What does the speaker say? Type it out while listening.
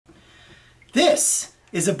This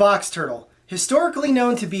is a box turtle, historically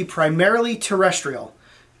known to be primarily terrestrial.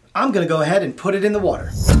 I'm going to go ahead and put it in the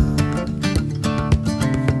water.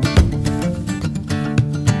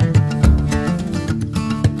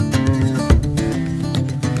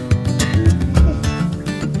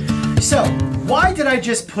 So, why did I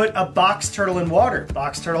just put a box turtle in water?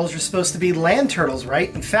 Box turtles are supposed to be land turtles,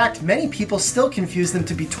 right? In fact, many people still confuse them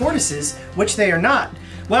to be tortoises, which they are not.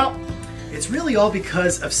 Well, it's really all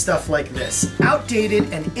because of stuff like this.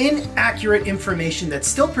 Outdated and inaccurate information that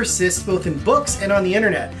still persists both in books and on the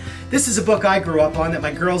internet. This is a book I grew up on that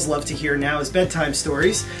my girls love to hear now as bedtime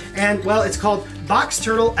stories. And well, it's called Box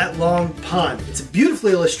Turtle at Long Pond. It's a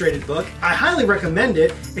beautifully illustrated book. I highly recommend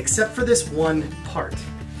it, except for this one part.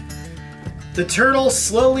 The turtle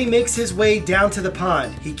slowly makes his way down to the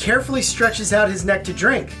pond. He carefully stretches out his neck to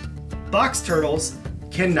drink. Box turtles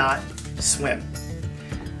cannot swim.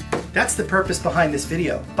 That's the purpose behind this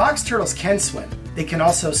video. Box turtles can swim. They can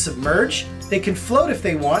also submerge, they can float if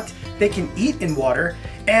they want, they can eat in water,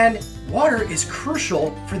 and water is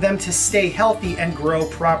crucial for them to stay healthy and grow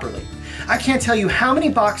properly. I can't tell you how many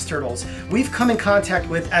box turtles we've come in contact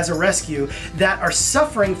with as a rescue that are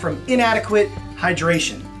suffering from inadequate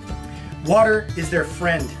hydration. Water is their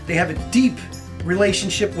friend. They have a deep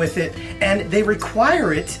relationship with it, and they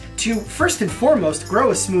require it to, first and foremost, grow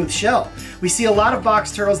a smooth shell. We see a lot of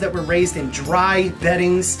box turtles that were raised in dry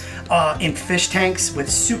beddings, in fish tanks with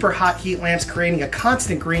super hot heat lamps creating a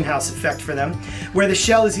constant greenhouse effect for them, where the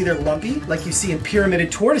shell is either lumpy, like you see in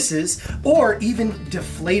pyramided tortoises, or even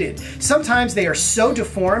deflated. Sometimes they are so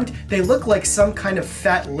deformed, they look like some kind of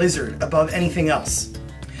fat lizard above anything else.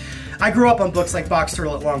 I grew up on books like Box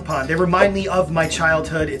Turtle at Long Pond. They remind me of my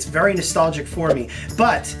childhood. It's very nostalgic for me.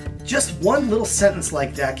 But just one little sentence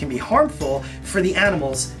like that can be harmful for the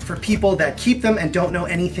animals, for people that keep them and don't know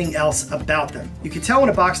anything else about them. You can tell when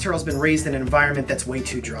a box turtle's been raised in an environment that's way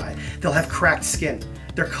too dry. They'll have cracked skin.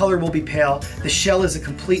 Their color will be pale, the shell is a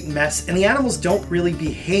complete mess, and the animals don't really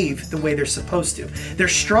behave the way they're supposed to. They're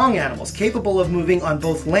strong animals, capable of moving on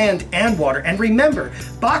both land and water. And remember,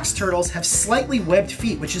 box turtles have slightly webbed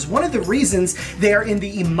feet, which is one of the reasons they are in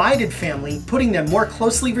the Emydid family, putting them more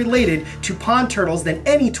closely related to pond turtles than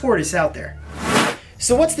any tortoise out there.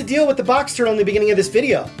 So what's the deal with the box turtle in the beginning of this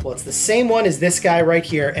video? Well, it's the same one as this guy right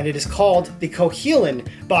here, and it is called the Cohelan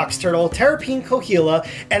box turtle, Terrapene cohela,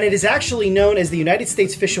 and it is actually known as the United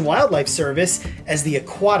States Fish and Wildlife Service as the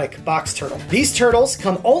aquatic box turtle. These turtles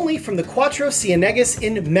come only from the Cuatro Ciénegas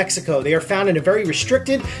in Mexico. They are found in a very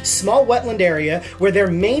restricted, small wetland area where their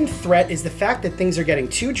main threat is the fact that things are getting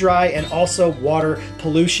too dry and also water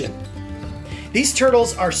pollution. These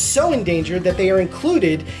turtles are so endangered that they are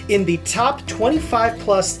included in the top 25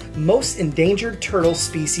 plus most endangered turtle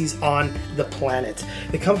species on the planet.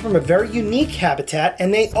 They come from a very unique habitat,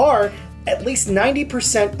 and they are at least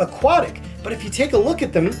 90% aquatic. But if you take a look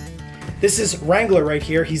at them, this is Wrangler right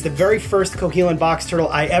here. He's the very first Cohelan box turtle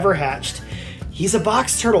I ever hatched. He's a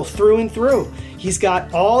box turtle through and through. He's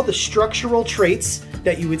got all the structural traits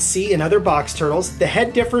that you would see in other box turtles. The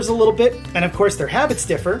head differs a little bit, and of course their habits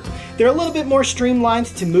differ. They're a little bit more streamlined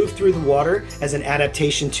to move through the water as an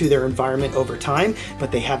adaptation to their environment over time,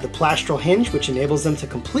 but they have the plastral hinge, which enables them to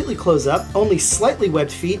completely close up, only slightly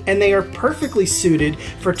webbed feet, and they are perfectly suited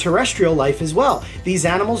for terrestrial life as well. These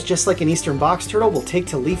animals, just like an eastern box turtle, will take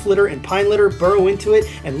to leaf litter and pine litter, burrow into it,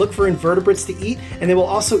 and look for invertebrates to eat, and they will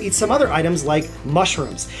also eat some other items like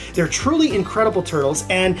mushrooms. They're truly incredible turtles,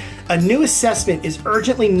 and a new assessment is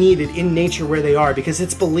urgently needed in nature where they are, because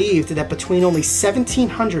it's believed that between only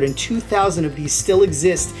 1,700 and 2,000 of these still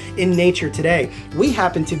exist in nature today. We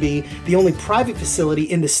happen to be the only private facility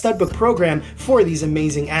in the studbook program for these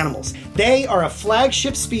amazing animals. They are a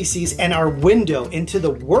flagship species and our window into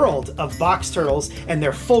the world of box turtles and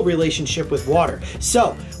their full relationship with water.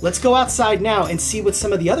 So let's go outside now and see what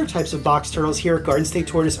some of the other types of box turtles here at Garden State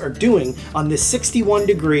Tortoise are doing on this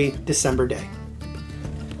 61-degree December day.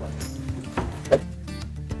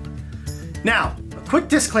 Now, a quick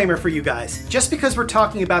disclaimer for you guys. Just because we're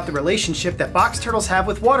talking about the relationship that box turtles have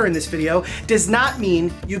with water in this video does not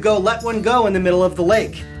mean you go let one go in the middle of the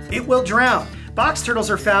lake. It will drown. Box turtles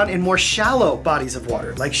are found in more shallow bodies of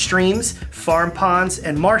water, like streams, farm ponds,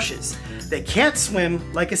 and marshes. They can't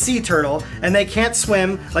swim like a sea turtle, and they can't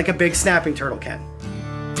swim like a big snapping turtle can.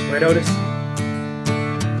 Right, Otis?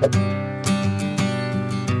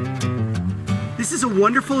 This is a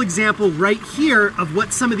wonderful example right here of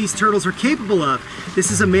what some of these turtles are capable of.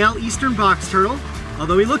 This is a male eastern box turtle.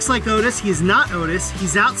 Although he looks like Otis, he is not Otis.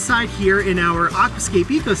 He's outside here in our aquascape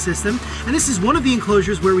ecosystem, and this is one of the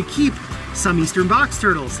enclosures where we keep some eastern box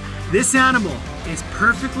turtles. This animal is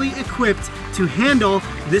perfectly equipped to handle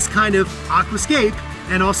this kind of aquascape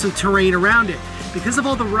and also terrain around it. Because of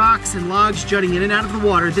all the rocks and logs jutting in and out of the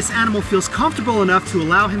water, this animal feels comfortable enough to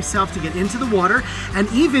allow himself to get into the water and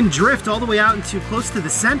even drift all the way out into close to the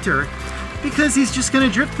center, because he's just going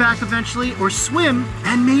to drift back eventually or swim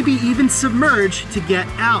and maybe even submerge to get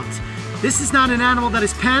out. This is not an animal that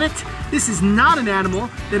is panicked. This is not an animal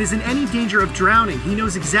that is in any danger of drowning. He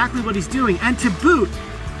knows exactly what he's doing, and to boot,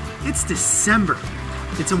 it's December.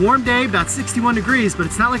 It's a warm day, about 61 degrees, but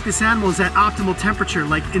it's not like this animal is at optimal temperature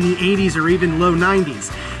like in the 80s or even low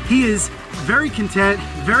 90s. He is very content,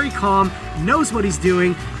 very calm, knows what he's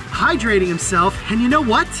doing, hydrating himself, and you know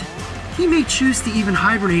what? He may choose to even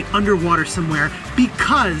hibernate underwater somewhere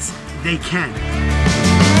because they can.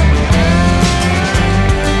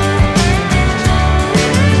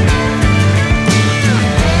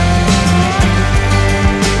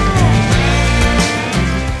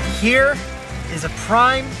 Here is a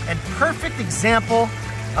prime and perfect example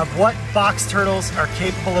of what box turtles are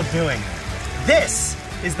capable of doing. This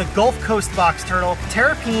is the Gulf Coast box turtle,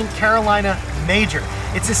 Terrapene carolina major.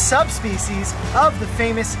 It's a subspecies of the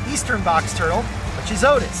famous eastern box turtle, which is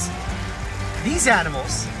Otis. These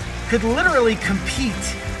animals could literally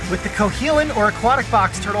compete with the Cohelan or aquatic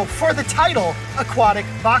box turtle for the title aquatic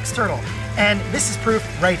box turtle. And this is proof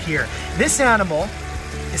right here. This animal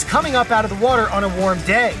is coming up out of the water on a warm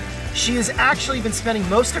day. She has actually been spending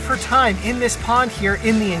most of her time in this pond here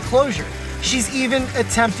in the enclosure. She's even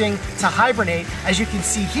attempting to hibernate, as you can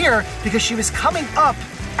see here, because she was coming up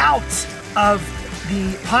out of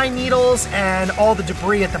the pine needles and all the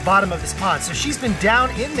debris at the bottom of this pond. So she's been down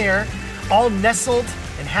in there, all nestled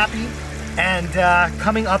and happy, and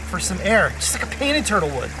coming up for some air, just like a painted turtle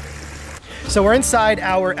would. So we're inside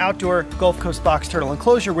our outdoor Gulf Coast box turtle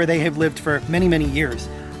enclosure where they have lived for many, many years.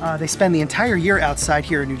 They spend the entire year outside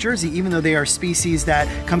here in New Jersey, even though they are a species that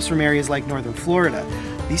comes from areas like northern Florida.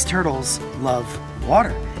 These turtles love water,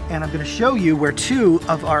 and I'm going to show you where two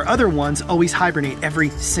of our other ones always hibernate every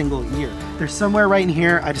single year. They're somewhere right in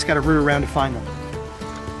here. I just got to root around to find them.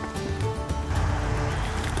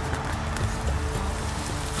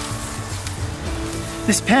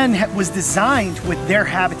 This pen was designed with their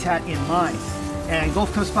habitat in mind. And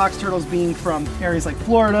Gulf Coast box turtles, being from areas like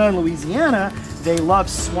Florida and Louisiana, they love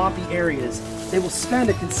swampy areas. They will spend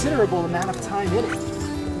a considerable amount of time in it,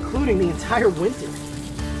 including the entire winter.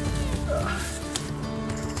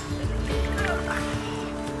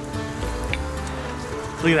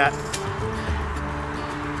 Look at that.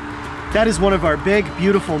 That is one of our big,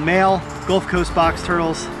 beautiful male Gulf Coast box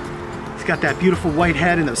turtles. He's got that beautiful white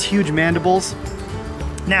head and those huge mandibles.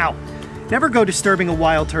 Now, never go disturbing a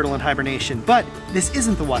wild turtle in hibernation, but this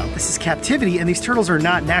isn't the wild, this is captivity, and these turtles are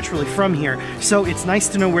not naturally from here, so it's nice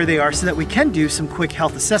to know where they are so that we can do some quick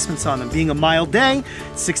health assessments on them. Being a mild day,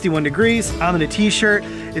 61 degrees, I'm in a t-shirt,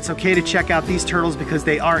 it's okay to check out these turtles because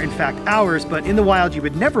they are in fact ours, but in the wild you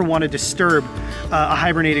would never want to disturb a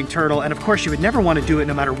hibernating turtle, and of course you would never want to do it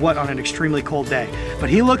no matter what on an extremely cold day. But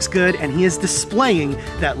he looks good, and he is displaying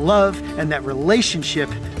that love and that relationship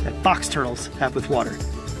that box turtles have with water.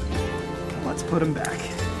 Let's put them back.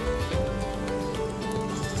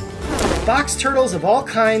 Box turtles of all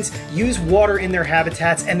kinds use water in their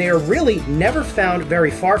habitats, and they are really never found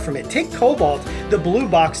very far from it. Take Cobalt, the blue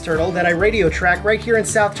box turtle that I radio track right here in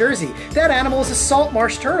South Jersey. That animal is a salt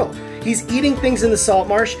marsh turtle. He's eating things in the salt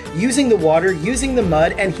marsh, using the water, using the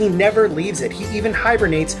mud, and he never leaves it. He even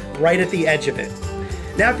hibernates right at the edge of it.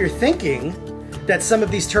 Now, if you're thinking that some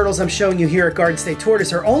of these turtles I'm showing you here at Garden State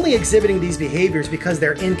Tortoise are only exhibiting these behaviors because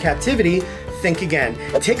they're in captivity, think again.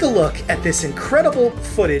 Take a look at this incredible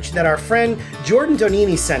footage that our friend Jordan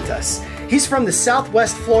Donini sent us. He's from the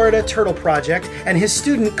Southwest Florida Turtle Project, and his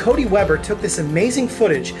student Cody Weber took this amazing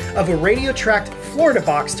footage of a radio-tracked Florida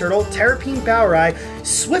box turtle, Terrapene boweri,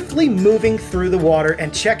 swiftly moving through the water,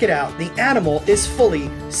 and check it out, the animal is fully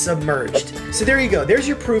submerged. So there you go, there's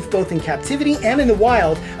your proof both in captivity and in the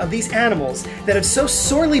wild of these animals that have so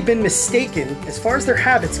sorely been mistaken, as far as their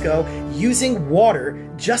habits go, using water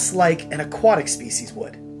just like an aquatic species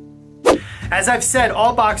would. As I've said,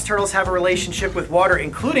 all box turtles have a relationship with water,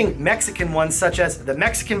 including Mexican ones such as the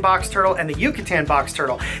Mexican box turtle and the Yucatan box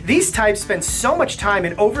turtle. These types spend so much time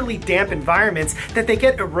in overly damp environments that they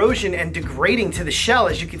get erosion and degrading to the shell,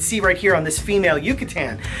 as you can see right here on this female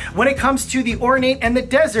Yucatan. When it comes to the ornate and the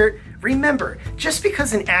desert, remember, just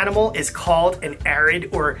because an animal is called an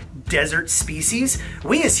arid or desert species.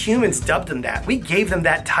 We as humans dubbed them that. We gave them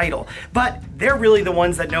that title, but they're really the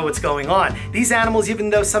ones that know what's going on. These animals, even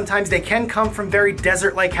though sometimes they can come from very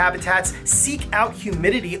desert-like habitats, seek out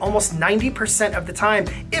humidity almost 90% of the time,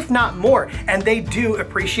 if not more, and they do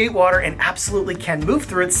appreciate water and absolutely can move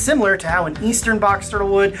through it, similar to how an eastern box turtle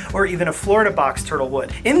would or even a Florida box turtle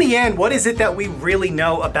would. In the end, what is it that we really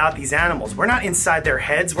know about these animals? We're not inside their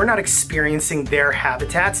heads, we're not experiencing their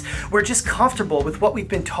habitats, we're just comfortable with what we've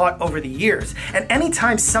been taught over the years. And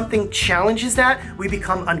anytime something challenges that, we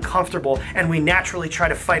become uncomfortable and we naturally try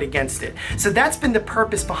to fight against it. So that's been the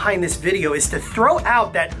purpose behind this video, is to throw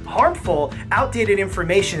out that harmful, outdated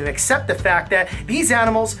information and accept the fact that these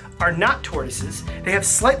animals are not tortoises, they have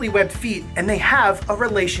slightly webbed feet, and they have a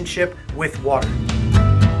relationship with water.